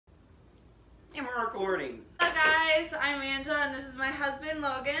And we're recording. Hello guys, I'm Angela and this is my husband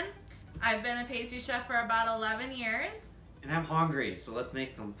Logan. I've been a pastry chef for about 11 years. And I'm hungry, so let's make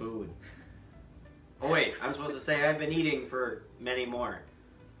some food. Oh wait, I'm supposed to say I've been eating for many more.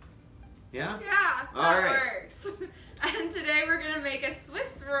 Yeah? Yeah, All that right. works. And today we're gonna make a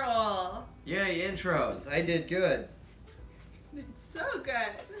Swiss roll. Yay, intros. I did good. It's so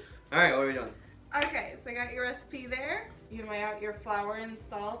good. Alright, what are we doing? Okay, so I got your recipe there. You can weigh out your flour and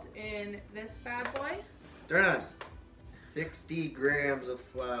salt in this bad boy. Turn on. 60 grams of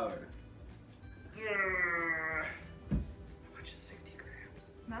flour. How much is 60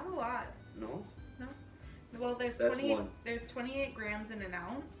 grams? Not a lot. No? No. Well, there's That's 28. one. There's 28 grams in an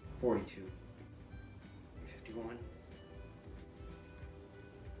ounce. 42. 51.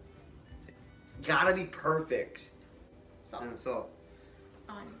 Gotta be perfect. Salt. And salt.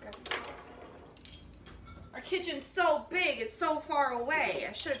 Oh, I need to grab the salt. Our kitchen's so big, it's so far away.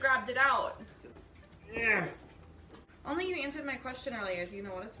 I should have grabbed it out. Yeah. Only you answered my question earlier. Do you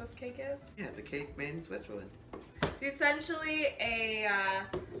know what a Swiss cake is? Yeah, it's a cake made in Switzerland. It's essentially a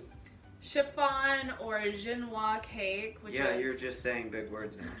chiffon or a genoise cake, which Yeah, is you're just saying big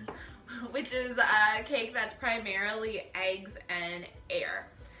words now. which is a cake that's primarily eggs and air.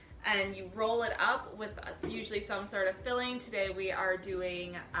 And you roll it up with usually some sort of filling. Today we are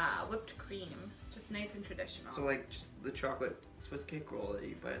doing whipped cream. Just nice and traditional. So like just the chocolate Swiss cake roll that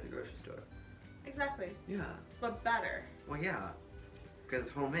you buy at the grocery store. Exactly. Yeah. But better. Well, yeah. Because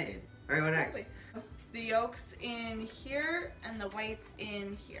it's homemade. All right, what next? Exactly. The yolk's in here and the white's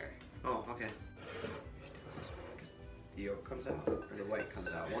in here. Oh, okay. The yolk comes out or the white comes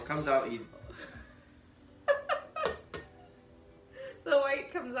out? What comes out easy? The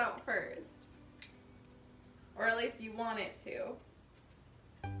white comes out first. Or at least you want it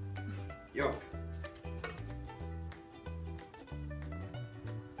to. Yolk.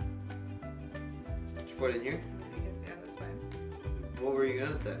 Did you put it in here? I guess, yeah, that's fine. What were you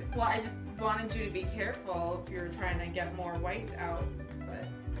gonna say? Well, I just wanted you to be careful if you're trying to get more white out. But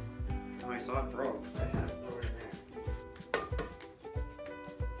Oh, I saw it broke. I had it lower in there.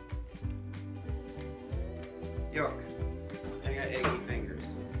 Yolk. I got eggy fingers.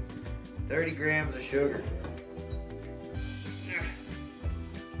 30 grams of sugar.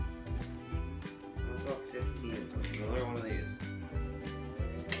 That's about 15, so it's another one of these.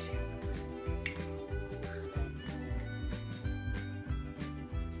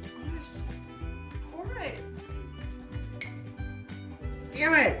 pour it.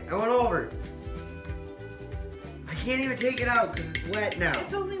 Damn it! I went over. I can't even take it out because it's wet now.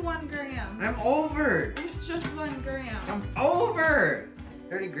 It's only 1 gram. I'm over. It's just 1 gram. I'm over.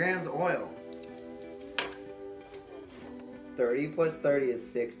 30 grams of oil. 30 plus 30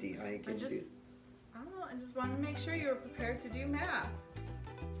 is 60. I can do. I don't know. I just wanted to make sure you were prepared to do math.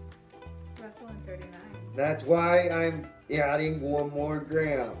 That's only 39. That's why I'm adding 1 more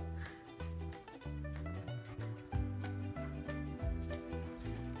gram.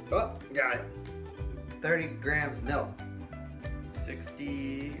 Oh, got it. 30 grams milk.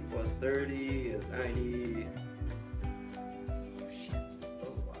 60 plus 30 is 90. Oh shit, that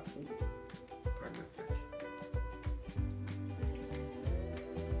was a lot. Pardon my French.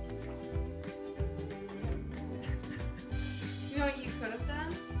 You know what you could have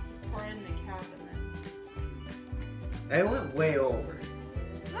done? Pour it in the cap and then. I went way over.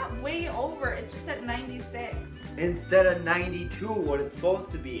 It's not way over. It's just at 96. Instead of 92, what it's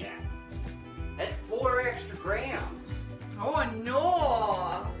supposed to be at. That's 4 extra grams. Oh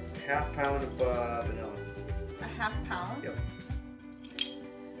no! Half pound of vanilla. A half pound? Yep.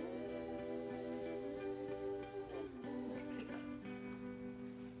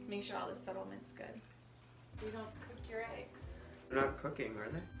 Make sure all the settlement's good. You don't cook your eggs. They're not cooking, are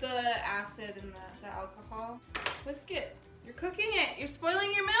they? The acid and the alcohol. Whisk it. You're cooking it. You're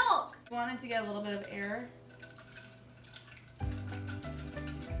spoiling your milk. Want it to get a little bit of air.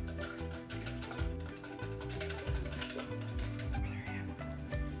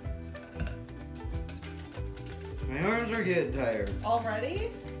 My arms are getting tired. Already?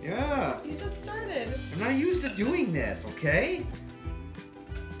 Yeah. You just started. I'm not used to doing this, okay?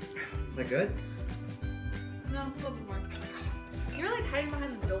 Is that good? No, a little bit more. You're like hiding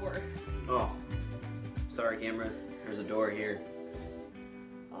behind the door. Oh, sorry, camera. There's a door here.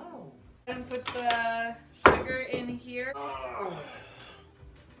 Oh. And put the sugar in here.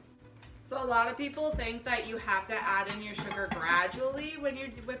 So a lot of people think that you have to add in your sugar gradually when you're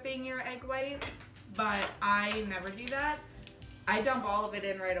whipping your egg whites, but I never do that. I dump all of it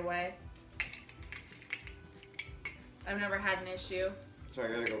in right away. I've never had an issue. So I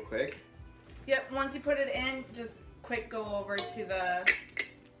gotta go quick? Yep, once you put it in, just quick go over to the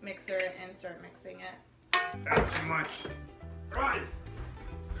mixer and start mixing it. That's too much. Run!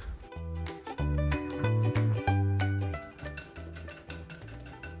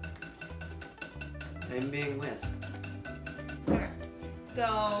 I'm being whisked. Okay.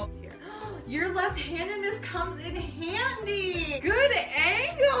 So here. Your left-handedness comes in handy. Good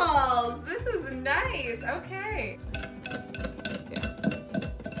angles. This is nice. Okay. Yeah.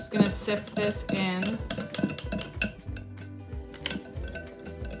 Just gonna sift this in.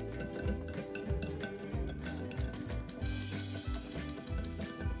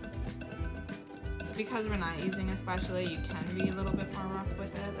 Because we're not using a spatula, you can be a little bit more rough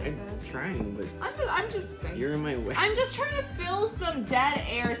with it like I'm this. trying, but I'm just saying. you're in my way. I'm just trying to fill some dead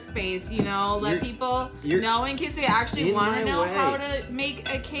air space, you know, let people you're know in case they actually in want to my know way. how to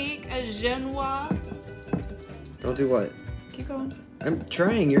make a cake, a genoise. Don't do what? Keep going. I'm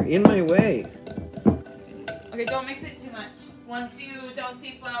trying. You're in my way. Okay, don't mix it too much. Once you don't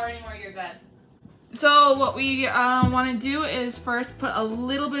see flour anymore, you're good. So what we want to do is first put a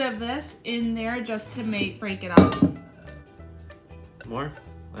little bit of this in there just to break it up. More?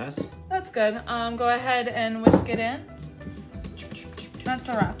 Less? That's good. Go ahead and whisk it in. That's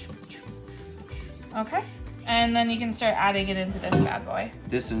a wrap. Okay. And then you can start adding it into this bad boy.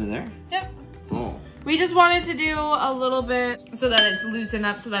 This into there? Yep. Oh. We just wanted to do a little bit so that it's loose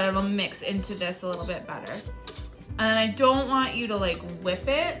enough so that it'll mix into this a little bit better. And I don't want you to like whip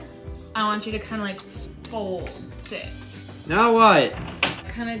it. I want you to kind of like fold it. Now what?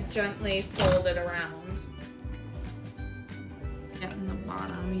 Kind of gently fold it around. Get in the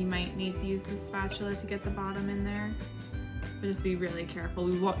bottom. You might need to use the spatula to get the bottom in there. But just be really careful.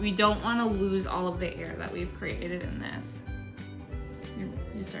 We don't want to lose all of the air that we've created in this.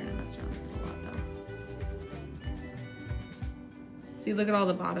 You're starting to mess around with it a lot though. See, look at all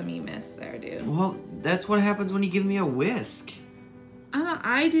the bottom you missed there, dude. Well, that's what happens when you give me a whisk. I don't know,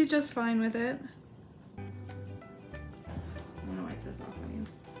 I do just fine with it. I'm gonna wipe this off on you.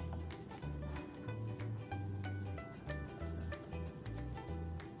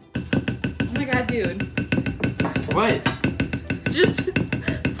 Oh my god, dude. What? Just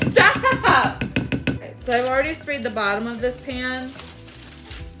stop! Okay, so I've already sprayed the bottom of this pan.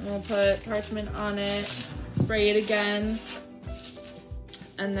 And we'll put parchment on it, spray it again,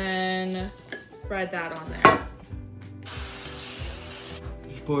 and then spread that on there.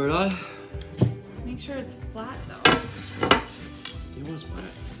 Pour it on. Make sure it's flat though. It was flat.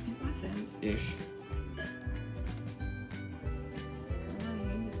 It wasn't. Ish.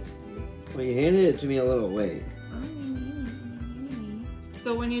 Well, you handed it to me a little late.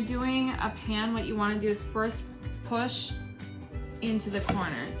 So when you're doing a pan, what you want to do is first push into the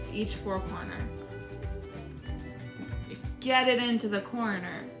corners, each four corner. Get it into the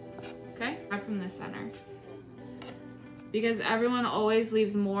corner, okay? Right from the center. Because everyone always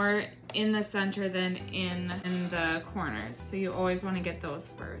leaves more in the center than in the corners. So you always want to get those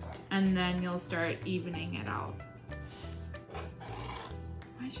first. And then you'll start evening it out.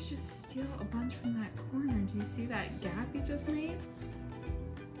 Why'd you just steal a bunch from that corner? Do you see that gap you just made?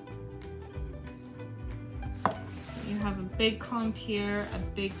 You have a big clump here, a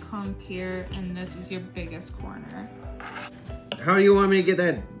big clump here, and this is your biggest corner. How do you want me to get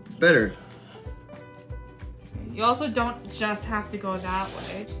that better? You also don't just have to go that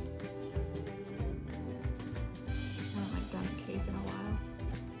way. I haven't like done a cake in a while.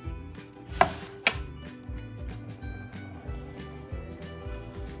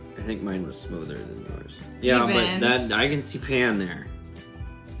 I think mine was smoother than yours. Yeah, Even. but that I can see pan there.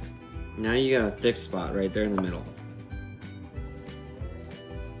 Now you got a thick spot right there in the middle.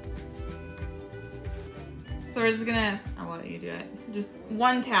 So we're just gonna, I'll let you do it. Just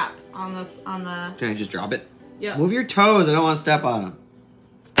one tap on the. Can I just drop it? Yeah. Move your toes. I don't want to step on them.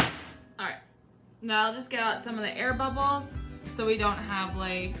 All right. Now I'll just get out some of the air bubbles so we don't have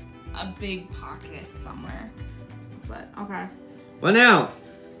like a big pocket somewhere. But okay. What now?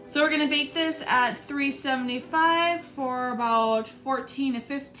 So we're gonna bake this at 375 for about 14 to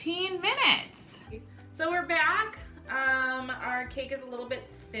 15 minutes. So we're back. Our cake is a little bit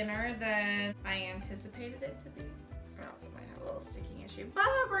thinner than I anticipated it to be. Or else it might have a little sticking issue. But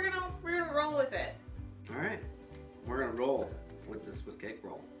we're gonna roll with it. All right. We're gonna roll with this Swiss cake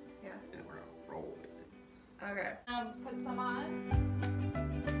roll. Yeah. And we're gonna roll with it. Okay. Put some on.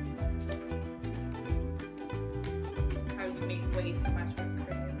 How do you make way too much whipped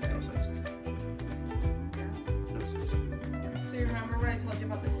cream? Yeah. So you remember what I told you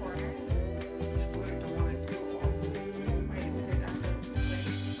about the corners? Why you scoot down the way?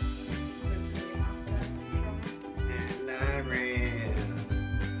 And I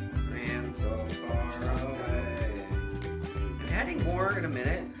ran so far away. I'm adding more in a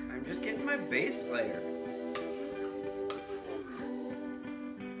minute. I'm just getting my base layer.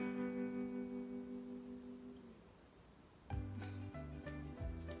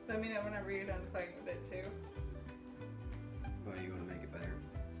 Let me know whenever you're done playing with it too. Why you want to make it better?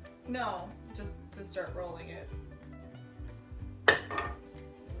 No, just to start rolling it.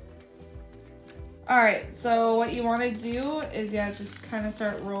 Alright, so what you want to do is, yeah, just kind of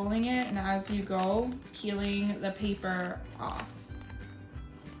start rolling it, and as you go, peeling the paper off.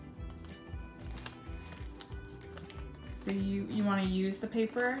 So you want to use the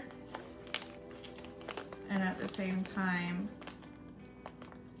paper, and at the same time,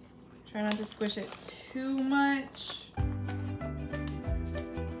 try not to squish it too much.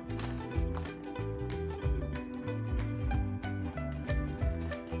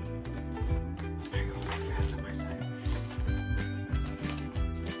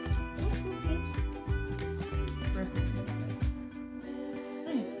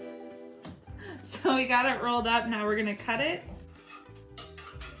 Nice. So we got it rolled up, now we're gonna cut it.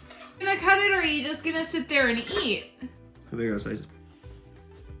 Gonna cut it, or are you just gonna sit there and eat? How big are the slices?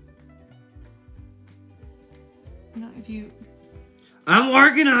 No, if you... I'm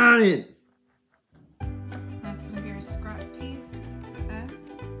working on it! That's gonna be our scrap piece. And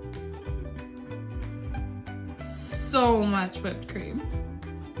so much whipped cream.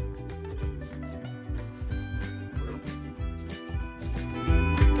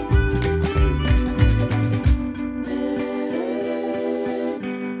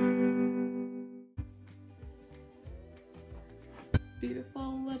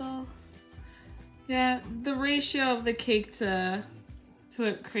 Beautiful little... Yeah, the ratio of the cake to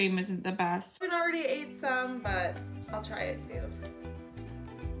whipped cream isn't the best. I already ate some, but I'll try it too.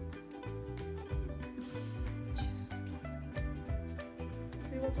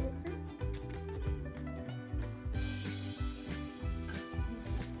 You want some whipped cream?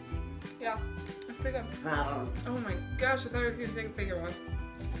 Yeah, that's pretty good. Oh my gosh, I thought I was gonna take a bigger one.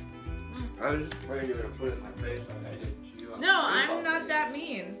 I was just afraid you were gonna put it in my face like I did to you. No, I'm not that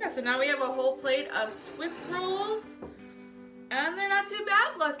mean. Yeah, so now we have a whole plate of Swiss rolls, and they're not too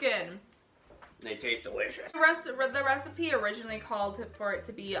bad looking. They taste delicious. The recipe originally called for it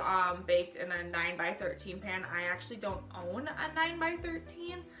to be baked in a 9x13 pan. I actually don't own a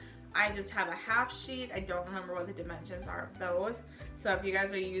 9x13. I just have a half sheet. I don't remember what the dimensions are of those. So if you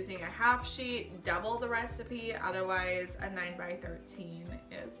guys are using a half sheet, double the recipe. Otherwise, a 9x13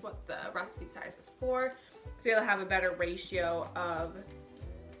 is what the recipe size is for. So you'll have a better ratio of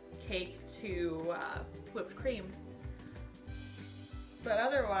cake to whipped cream. But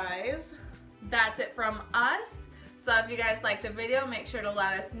otherwise, that's it from us. So if you guys liked the video, make sure to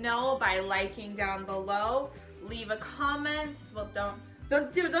let us know by liking down below. Leave a comment. Well,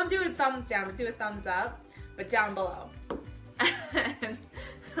 don't do a thumbs down, but do a thumbs up. But down below. And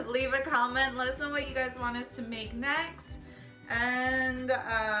leave a comment. Let us know what you guys want us to make next. And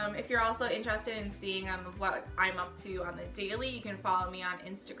if you're also interested in seeing what I'm up to on the daily, you can follow me on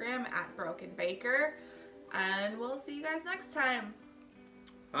Instagram at Broken Baker. And we'll see you guys next time.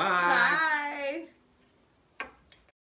 Bye. Bye.